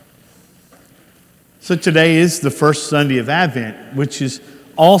So today is the first Sunday of Advent, which is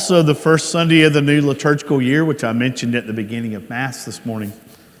also the first Sunday of the new liturgical year, which I mentioned at the beginning of Mass this morning.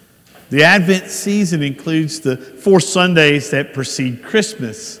 The Advent season includes the 4 Sundays that precede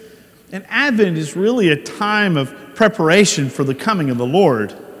Christmas. And Advent is really a time of preparation for the coming of the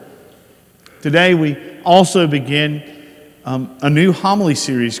Lord. Today we also begin a new homily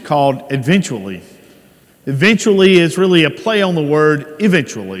series called Eventually. Eventually is really a play on the word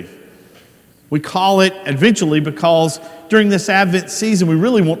eventually. We call it eventually because during this Advent season, we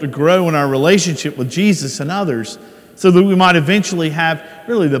really want to grow in our relationship with Jesus and others so that we might eventually have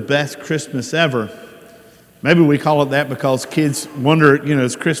really the best Christmas ever. Maybe we call it that because kids wonder,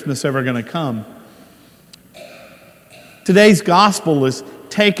 is Christmas ever going to come? Today's gospel is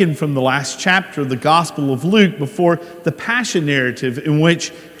taken from the last chapter of the Gospel of Luke before the Passion narrative in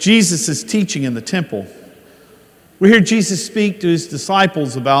which Jesus is teaching in the temple. We hear Jesus speak to his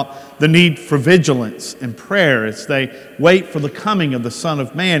disciples about the need for vigilance and prayer as they wait for the coming of the Son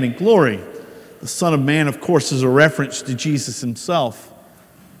of Man in glory. The Son of Man, of course, is a reference to Jesus himself.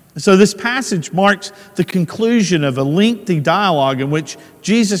 And so this passage marks the conclusion of a lengthy dialogue in which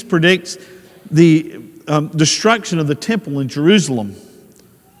Jesus predicts the destruction of the temple in Jerusalem,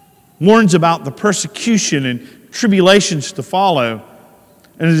 warns about the persecution and tribulations to follow,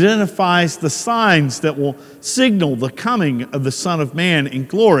 and identifies the signs that will signal the coming of the Son of Man in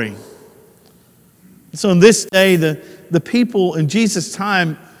glory. So in this day, the people in Jesus'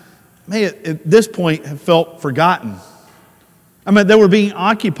 time may at this point have felt forgotten. They were being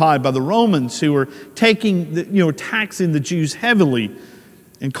occupied by the Romans who were taxing the Jews heavily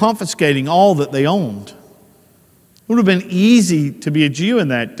and confiscating all that they owned. It would have been easy to be a Jew in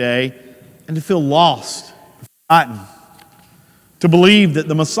that day and to feel lost, forgotten, to believe that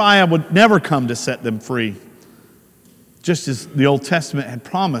the Messiah would never come to set them free, just as the Old Testament had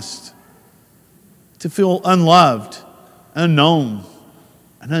promised, to feel unloved, unknown,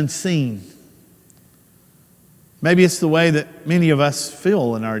 and unseen. Maybe it's the way that many of us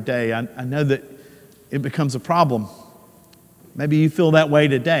feel in our day. I know that it becomes a problem. Maybe you feel that way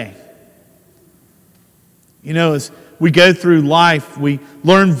today. As we go through life, we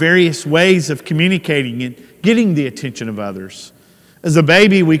learn various ways of communicating and getting the attention of others. As a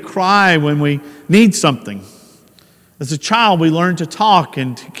baby, we cry when we need something. As a child, we learn to talk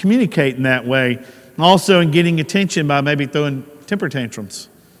and to communicate in that way, and also in getting attention by maybe throwing temper tantrums.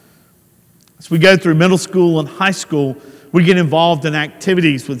 As we go through middle school and high school, we get involved in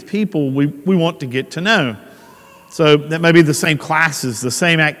activities with people we want to get to know. So that may be the same classes, the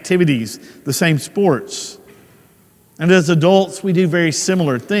same activities, the same sports. And as adults, we do very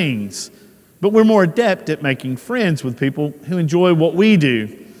similar things. But we're more adept at making friends with people who enjoy what we do,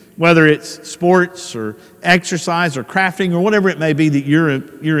 whether it's sports or exercise or crafting or whatever it may be that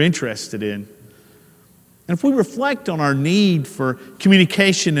you're interested in. And if we reflect on our need for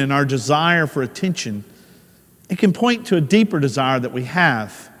communication and our desire for attention, it can point to a deeper desire that we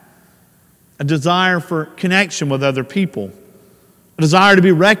have, a desire for connection with other people, a desire to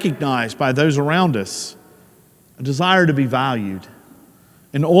be recognized by those around us, a desire to be valued,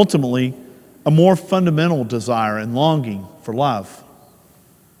 and ultimately, a more fundamental desire and longing for love.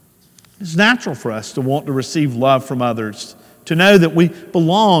 It's natural for us to want to receive love from others, to know that we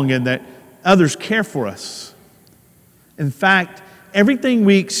belong and that others care for us. In fact, everything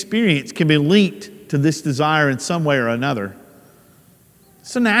we experience can be linked to this desire in some way or another.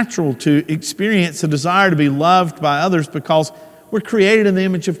 It's so natural to experience a desire to be loved by others because we're created in the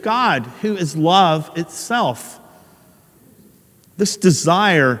image of God, who is love itself. This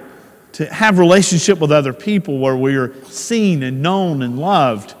desire to have relationship with other people where we are seen and known and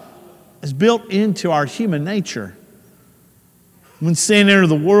loved is built into our human nature. When sin entered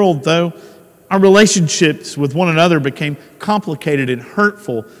the world, though, our relationships with one another became complicated and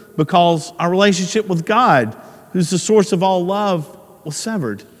hurtful because our relationship with God, who's the source of all love, was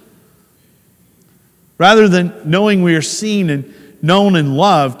severed. Rather than knowing we are seen and known and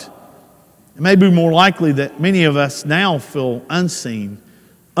loved, it may be more likely that many of us now feel unseen,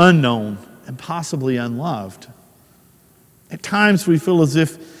 unknown, and possibly unloved. At times we feel as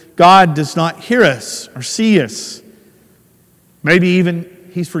if God does not hear us or see us. Maybe even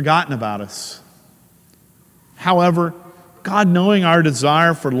He's forgotten about us. However, God, knowing our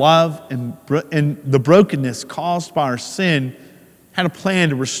desire for love and the brokenness caused by our sin, had a plan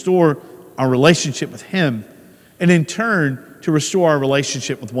to restore our relationship with Him and in turn to restore our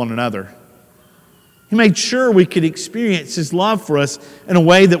relationship with one another. He made sure we could experience His love for us in a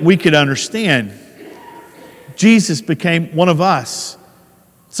way that we could understand. Jesus became one of us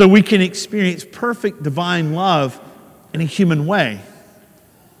so we can experience perfect divine love in a human way.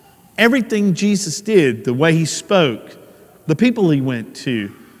 Everything Jesus did, the way he spoke, the people he went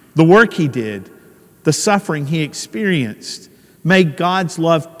to, the work he did, the suffering he experienced, made God's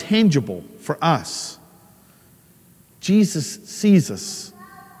love tangible for us. Jesus sees us,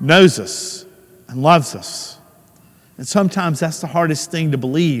 knows us, and loves us. And sometimes that's the hardest thing to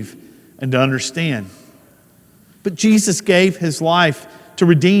believe and to understand. But Jesus gave his life to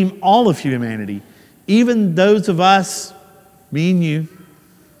redeem all of humanity, even those of us, me and you,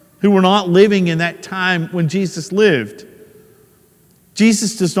 who were not living in that time when Jesus lived.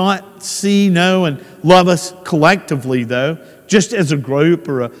 Jesus does not see, know, and love us collectively, though, just as a group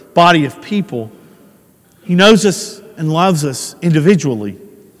or a body of people. He knows us and loves us individually.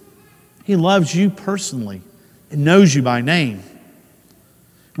 He loves you personally and knows you by name.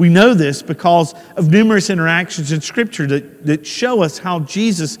 We know this because of numerous interactions in Scripture that show us how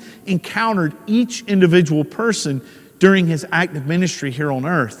Jesus encountered each individual person during his active ministry here on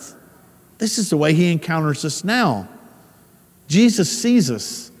earth. This is the way he encounters us now. Jesus sees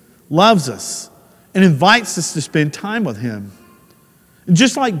us, loves us, and invites us to spend time with him. And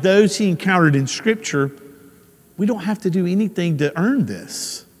just like those he encountered in Scripture, we don't have to do anything to earn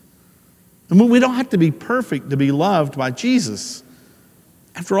this. I mean, we don't have to be perfect to be loved by Jesus.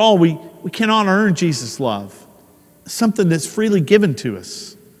 After all, we cannot earn Jesus' love. It's something that's freely given to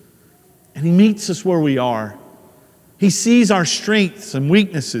us. And he meets us where we are. He sees our strengths and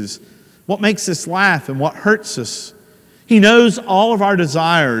weaknesses, what makes us laugh and what hurts us. He knows all of our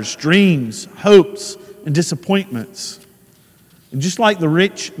desires, dreams, hopes, and disappointments. And just like the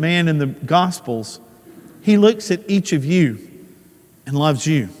rich man in the Gospels, he looks at each of you and loves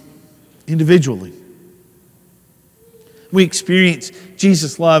you individually. We experience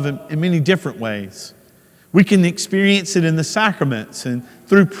Jesus' love in many different ways. We can experience it in the sacraments and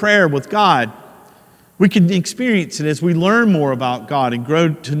through prayer with God. We can experience it as we learn more about God and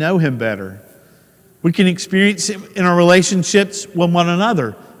grow to know him better. We can experience it in our relationships with one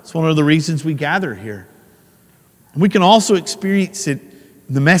another. It's one of the reasons we gather here. And we can also experience it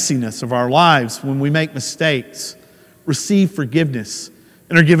in the messiness of our lives when we make mistakes, receive forgiveness,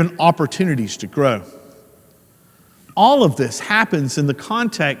 and are given opportunities to grow. All of this happens in the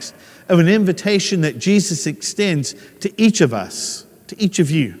context of an invitation that Jesus extends to each of us, to each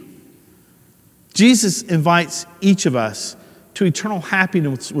of you. Jesus invites each of us to eternal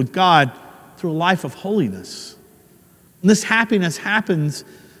happiness with God through a life of holiness. And this happiness happens,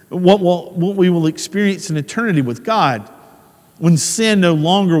 what we will experience in eternity with God, when sin no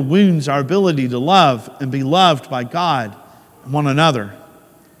longer wounds our ability to love and be loved by God and one another.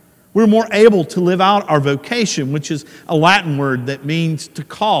 We're more able to live out our vocation, which is a Latin word that means to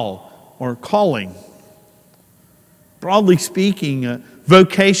call or calling. Broadly speaking,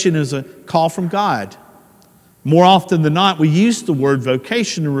 vocation is a call from God. More often than not, we use the word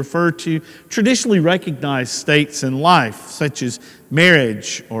vocation to refer to traditionally recognized states in life, such as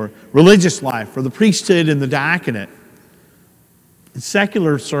marriage or religious life or the priesthood and the diaconate. In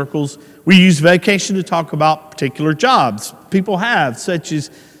secular circles, we use vocation to talk about particular jobs people have, such as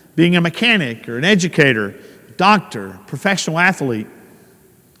being a mechanic or an educator, doctor, professional athlete.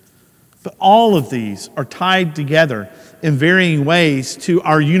 But all of these are tied together in varying ways to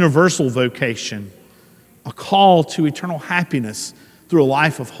our universal vocation, a call to eternal happiness through a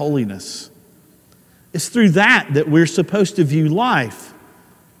life of holiness. It's through that we're supposed to view life.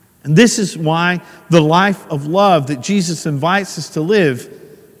 And this is why the life of love that Jesus invites us to live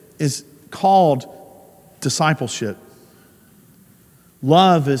is called discipleship.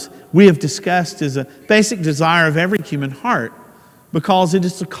 Love, as we have discussed, is a basic desire of every human heart because it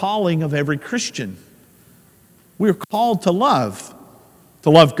is the calling of every Christian. We are called to love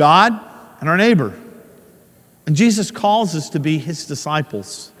God and our neighbor. And Jesus calls us to be his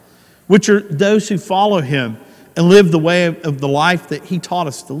disciples, which are those who follow him and live the way of the life that he taught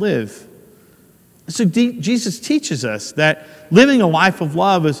us to live. So Jesus teaches us that living a life of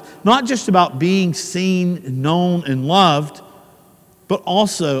love is not just about being seen, known, and loved, but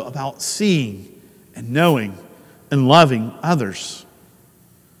also about seeing and knowing and loving others.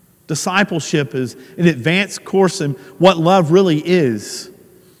 Discipleship is an advanced course in what love really is.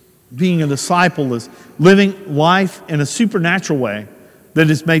 Being a disciple is living life in a supernatural way that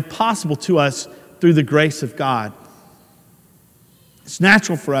is made possible to us through the grace of God. It's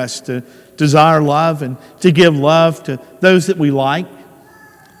natural for us to desire love and to give love to those that we like.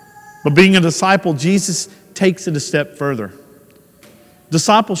 But being a disciple, Jesus takes it a step further.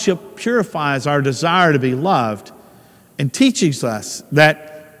 Discipleship purifies our desire to be loved and teaches us that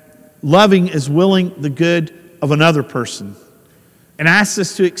loving is willing the good of another person and asks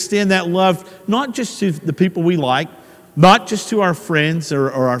us to extend that love not just to the people we like, not just to our friends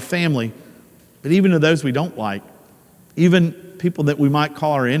or our family, but even to those we don't like, even people that we might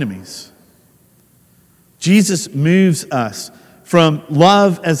call our enemies. Jesus moves us from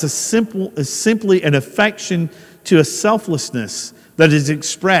love as simply an affection to a selflessness that is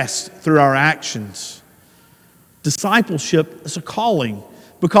expressed through our actions. Discipleship is a calling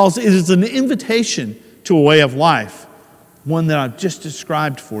because it is an invitation to a way of life, one that I've just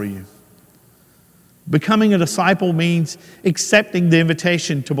described for you. Becoming a disciple means accepting the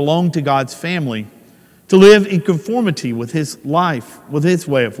invitation to belong to God's family, to live in conformity with His life, with His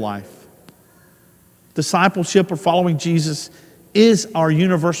way of life. Discipleship or following Jesus is our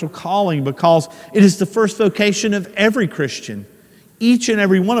universal calling because it is the first vocation of every Christian. Each and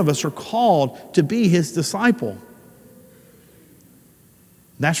every one of us are called to be His disciple.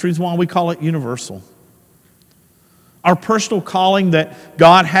 That's the reason why we call it universal. Our personal calling that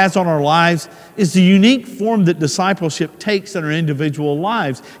God has on our lives is the unique form that discipleship takes in our individual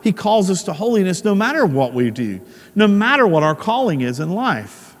lives. He calls us to holiness no matter what we do, no matter what our calling is in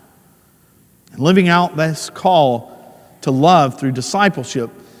life. And living out this call to love through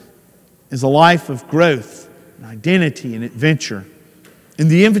discipleship is a life of growth and identity and adventure. And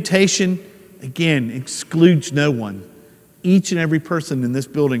the invitation, again, excludes no one. Each and every person in this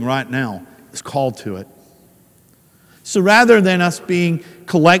building right now is called to it. So rather than us being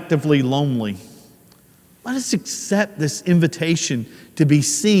collectively lonely, let us accept this invitation to be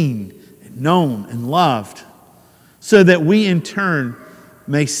seen, and known, and loved, so that we in turn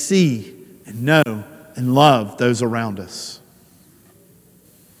may see and know and love those around us.